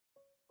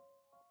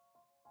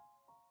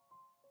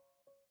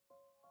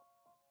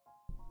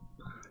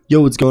Yo,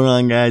 what's going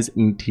on, guys?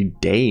 And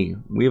today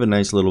we have a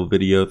nice little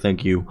video.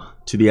 Thank you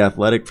to The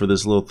Athletic for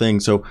this little thing.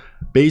 So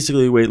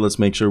basically, let's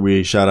make sure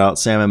we shout out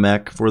Sam and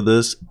Mac for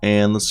this,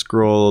 and let's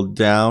scroll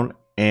down.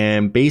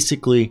 And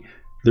basically,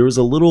 there was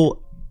a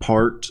little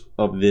part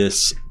of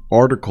this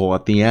article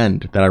at the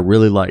end that I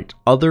really liked.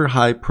 Other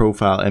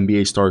high-profile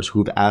NBA stars who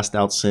have asked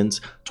out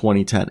since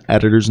 2010.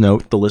 Editor's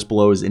note, the list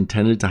below is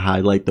intended to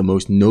highlight the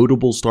most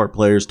notable star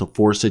players to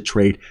force a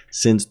trade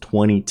since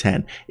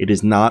 2010. It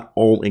is not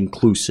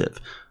all-inclusive.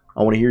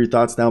 I want to hear your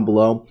thoughts down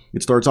below.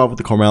 It starts off with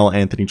the Carmelo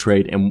Anthony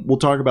trade, and we'll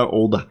talk about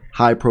all the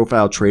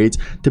high-profile trades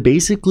to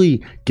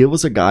basically give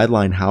us a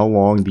guideline how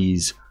long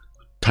these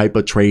type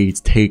of trades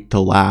take to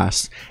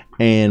last.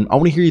 And I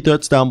want to hear your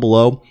thoughts down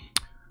below.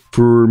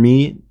 For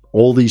me,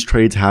 all these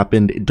trades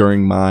happened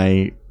during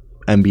my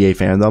NBA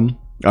fandom.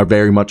 I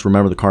very much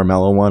remember the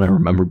Carmelo one. I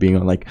remember being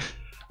on,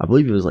 I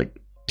believe it was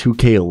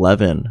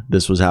 2K11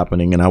 this was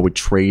happening, and I would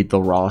trade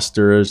the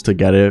rosters to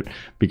get it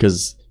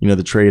because,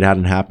 the trade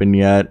hadn't happened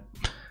yet.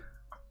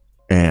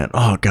 And,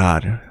 oh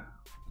god,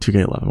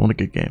 2K11, what a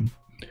good game.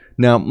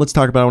 Now, let's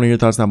talk about one of your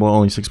thoughts down below.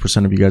 Only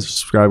 6% of you guys are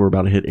subscribed. We're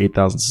about to hit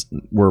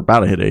 8,000. We're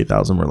about to hit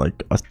 8,000. We're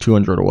like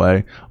 200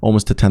 away,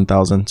 almost to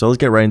 10,000. So let's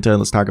get right into it.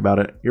 Let's talk about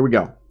it. Here we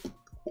go.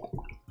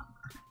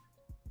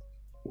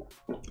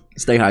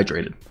 Stay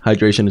hydrated.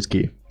 Hydration is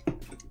key.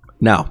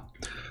 Now,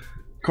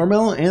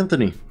 Carmelo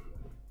Anthony.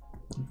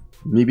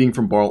 Me being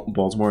from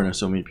Baltimore, and I know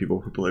so many people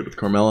who played with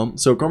Carmelo.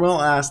 So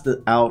Carmelo asked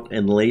out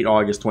in late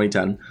August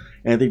 2010.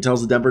 Anthony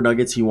tells the Denver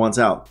Nuggets he wants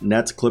out.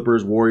 Nets,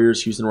 Clippers,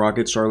 Warriors, Houston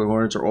Rockets, Charlotte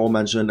Hornets are all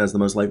mentioned as the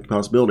most likely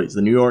possibilities.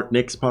 The New York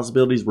Knicks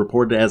possibilities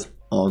reported as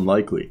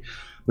unlikely.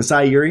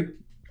 Masai Ujiri,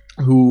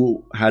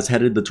 who has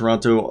headed the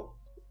Toronto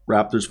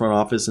Raptors front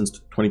office since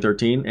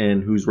 2013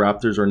 and whose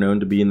Raptors are known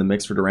to be in the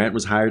mix for Durant,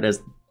 was hired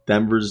as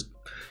Denver's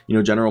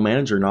general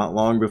manager not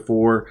long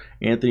before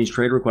Anthony's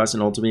trade request,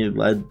 and ultimately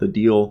led the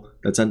deal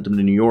that sent him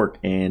to New York.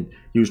 And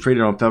he was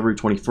traded on February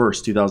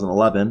 21st,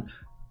 2011.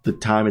 The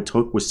time it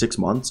took was 6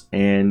 months,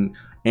 and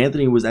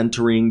Anthony was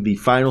entering the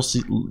final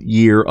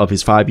year of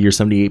his 5-year,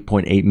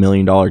 $78.8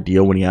 million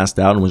deal when he asked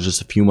out, and was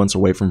just a few months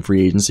away from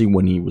free agency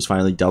when he was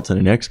finally dealt to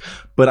the Knicks.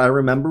 But I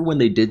remember when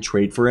they did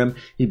trade for him,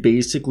 he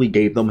basically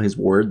gave them his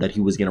word that he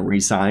was going to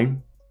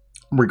re-sign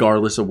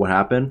regardless of what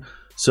happened.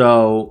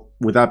 So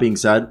with that being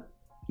said,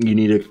 you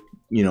need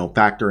to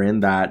factor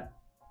in that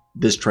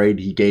this trade,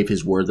 he gave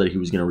his word that he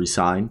was going to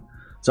resign.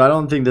 So I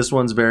don't think this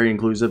one's very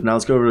inclusive. Now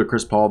let's go over to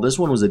Chris Paul. This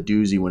one was a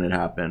doozy when it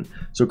happened.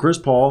 So Chris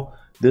Paul,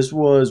 this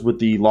was with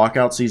the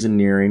lockout season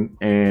nearing,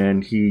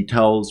 and he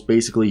tells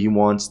basically he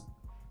wants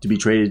to be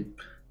traded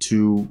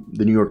to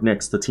the New York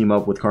Knicks to team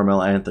up with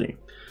Carmelo Anthony.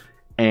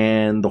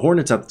 And the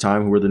Hornets at the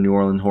time, who were the New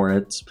Orleans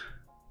Hornets,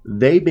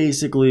 they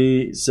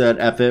basically said,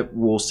 F it,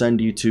 we'll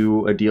send you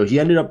to a deal. He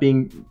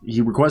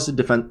requested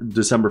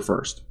December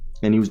 1st,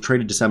 and he was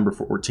traded December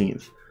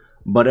 14th.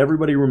 But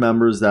everybody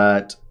remembers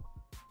that.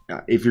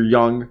 If you're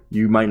young,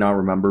 you might not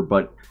remember,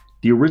 but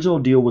the original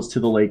deal was to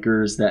the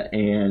Lakers,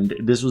 and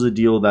this was a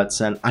deal that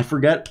sent, I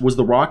forget, was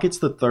the Rockets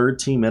the third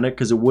team in it?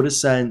 Because it would have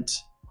sent,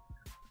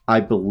 I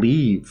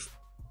believe,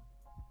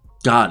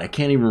 God, I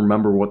can't even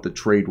remember what the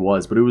trade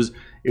was, but it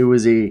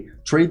was a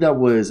trade that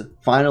was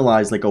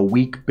finalized like a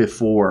week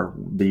before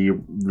the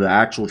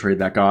actual trade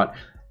that got.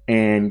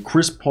 And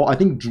Chris Paul, I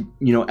think,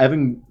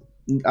 Evan,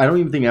 I don't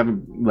even think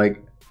Evan,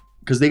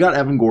 because they got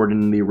Evan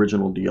Gordon in the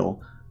original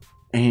deal.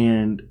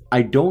 And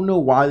I don't know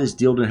why this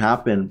deal didn't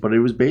happen, but it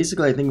was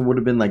basically, I think it would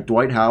have been like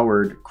Dwight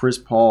Howard, Chris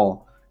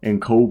Paul,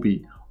 and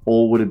Kobe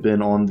all would have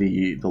been on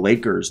the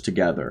Lakers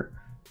together.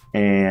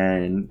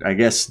 And I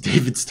guess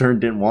David Stern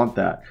didn't want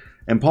that.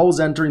 And Paul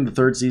was entering the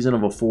third season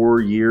of a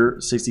 4-year,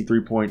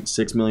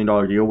 $63.6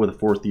 million deal with a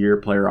fourth-year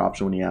player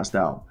option when he asked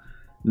out.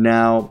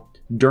 Now,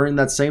 during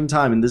that same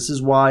time, and this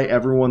is why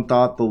everyone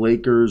thought the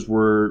Lakers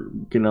were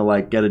going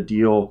to get a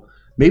deal.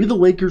 Maybe the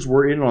Lakers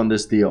were in on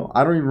this deal.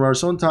 I don't even remember.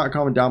 Someone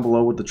comment down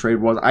below what the trade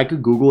was. I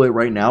could Google it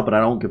right now, but I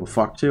don't give a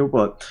fuck to.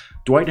 But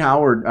Dwight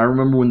Howard, I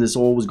remember when this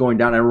all was going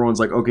down, everyone's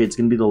like, okay, it's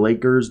going to be the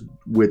Lakers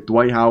with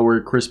Dwight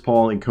Howard, Chris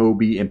Paul, and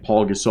Kobe, and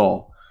Paul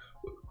Gasol.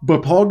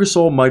 But Paul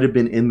Gasol might have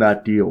been in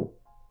that deal.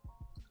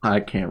 I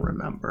can't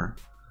remember.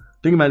 I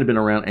think it might have been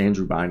around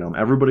Andrew Bynum.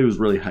 Everybody was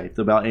really hyped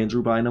about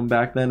Andrew Bynum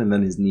back then, and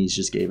then his knees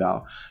just gave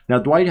out. Now,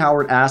 Dwight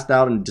Howard asked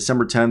out on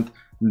December 10th,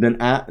 and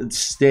then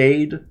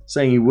stayed,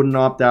 saying he wouldn't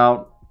opt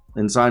out,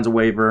 and signs a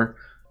waiver,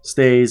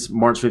 stays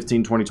March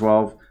 15,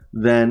 2012,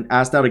 then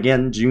asked out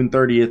again June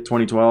 30th,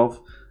 2012,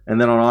 and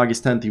then on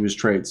August 10th he was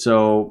traded.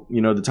 So,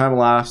 the time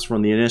elapsed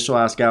from the initial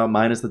ask out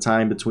minus the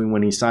time between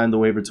when he signed the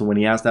waiver to when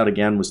he asked out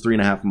again was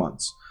 3.5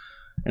 months.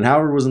 And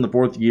Howard was in the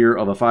fourth year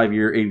of a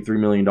 5-year, $83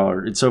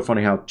 million. It's so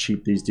funny how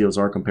cheap these deals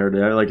are compared to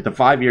that. The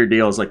 5-year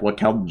deal is like what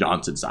Keldon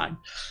Johnson signed.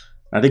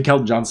 I think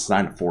Keldon Johnson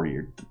signed a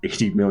 4-year,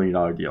 $80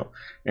 million deal.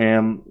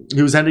 And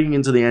he was entering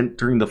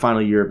the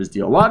final year of his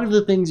deal. A lot of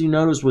the things you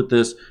notice with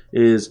this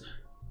is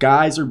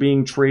guys are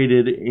being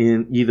traded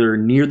in either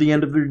near the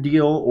end of their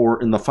deal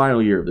or in the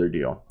final year of their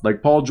deal.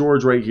 Like Paul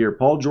George right here.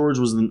 Paul George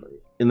was in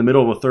the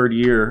middle of a third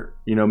year,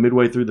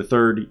 midway through the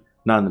third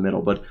not in the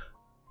middle, but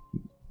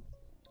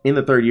in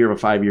the third year of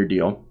a 5-year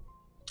deal.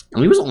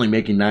 And he was only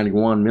making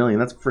 $91 million.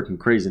 That's freaking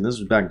crazy. And this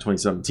was back in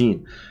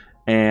 2017.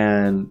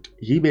 And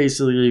he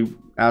basically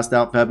asked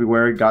out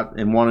February,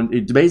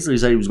 basically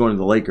said he was going to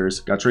the Lakers,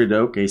 got traded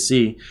to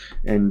OKC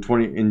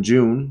in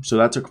June. So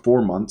that took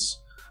 4 months.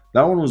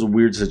 That one was a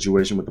weird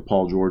situation with the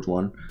Paul George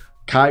one.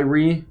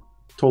 Kyrie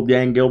told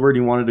Dan Gilbert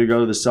he wanted to go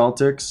to the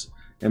Celtics.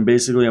 And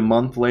basically a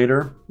month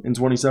later, in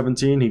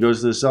 2017, he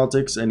goes to the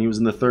Celtics, and he was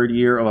in the third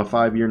year of a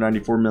 5-year,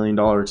 $94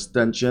 million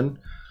extension.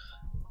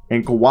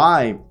 And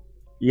Kawhi,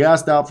 he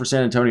asked out for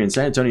San Antonio, and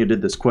San Antonio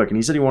did this quick. And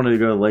he said he wanted to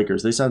go to the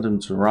Lakers. They sent him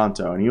to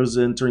Toronto, and he was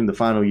entering the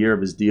final year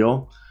of his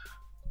deal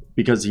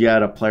because he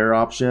had a player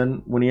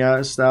option when he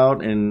asked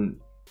out, and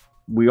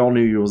we all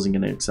knew he wasn't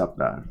going to accept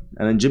that.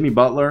 And then Jimmy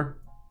Butler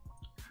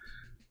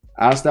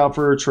asked out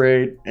for a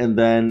trade, and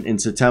then in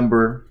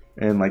September,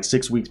 and like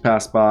 6 weeks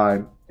passed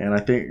by, and I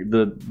think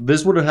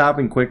this would have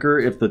happened quicker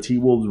if the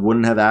T-Wolves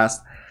wouldn't have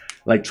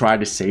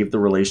tried to save the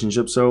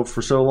relationship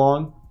for so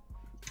long.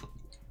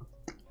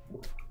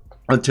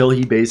 Until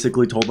he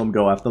basically told them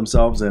go F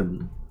themselves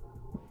and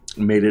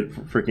made it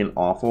freaking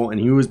awful. And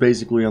he was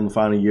basically on the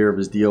final year of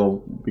his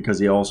deal because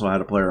he also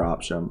had a player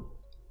option.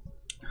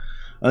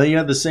 And then you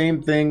had the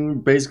same thing.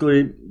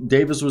 Basically,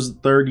 Davis was the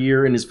third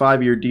year in his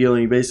 5-year deal,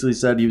 and he basically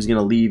said he was going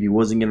to leave. He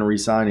wasn't going to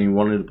resign, and he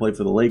wanted to play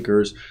for the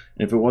Lakers.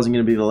 And if it wasn't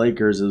going to be the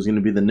Lakers, it was going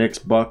to be the Knicks,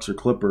 Bucks, or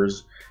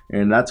Clippers.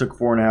 And that took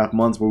 4.5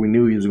 months, but we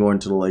knew he was going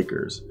to the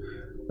Lakers.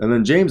 And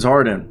then James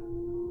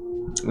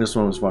Harden. This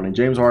one was funny.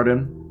 James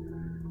Harden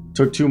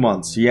took 2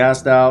 months. He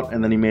asked out,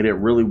 and then he made it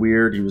really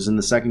weird. He was in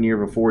the second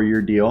year of a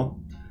 4-year deal.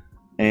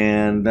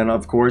 And then,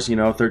 of course,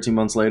 13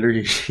 months later,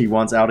 he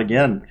wants out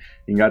again.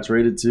 He got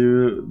traded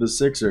to the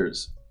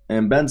Sixers.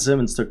 And Ben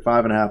Simmons took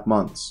 5.5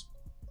 months.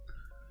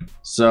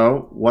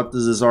 So, what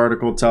does this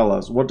article tell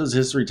us? What does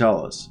history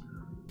tell us?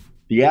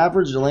 The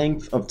average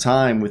length of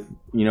time with,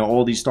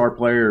 all these star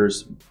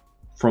players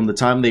from the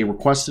time they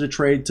requested a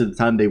trade to the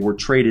time they were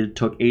traded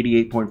took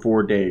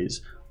 88.4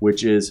 days,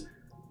 which is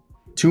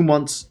 2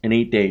 months and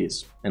 8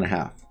 days and a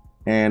half.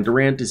 And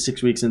Durant is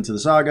 6 weeks into the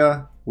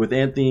saga, with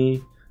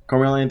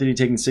Carmelo Anthony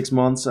taking 6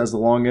 months as the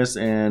longest,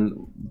 and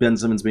Ben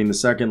Simmons being the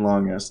second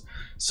longest.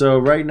 So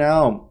right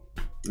now,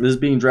 this is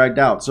being dragged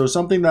out. So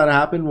something that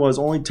happened was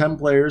only 10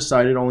 players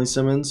cited, only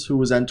Simmons, who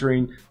was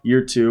entering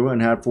year 2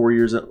 and had 4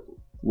 years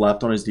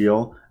left on his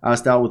deal,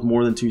 asked out with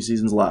more than 2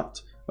 seasons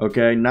left.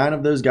 Okay, 9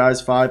 of those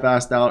guys, 5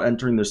 asked out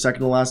entering their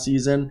second to last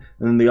season,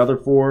 and then the other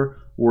 4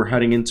 were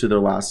heading into their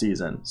last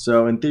season.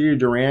 So in theory,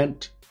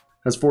 Durant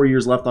has 4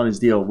 years left on his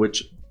deal,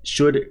 which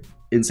should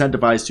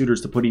incentivize suitors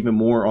to put even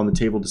more on the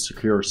table to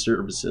secure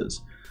services.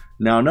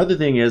 Now, another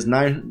thing is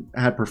 9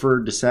 had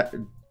preferred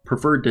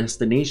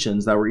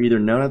destinations that were either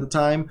known at the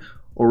time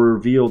or were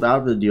revealed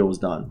after the deal was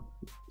done.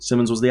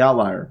 Simmons was the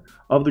outlier.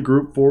 Of the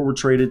group, 4 were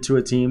traded to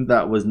a team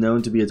that was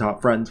known to be a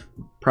top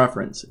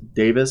preference: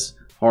 Davis,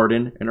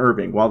 Harden, and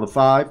Irving, while the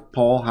 5,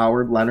 Paul,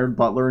 Howard, Leonard,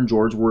 Butler, and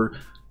George, were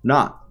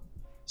not.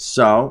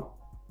 So,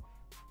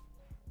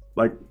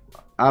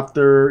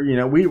 after,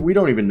 we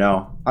don't even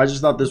know. I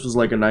just thought this was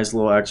a nice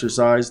little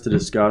exercise to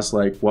discuss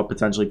what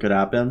potentially could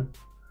happen.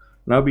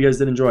 And I hope you guys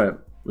did enjoy it.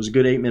 It was a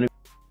good 8-minute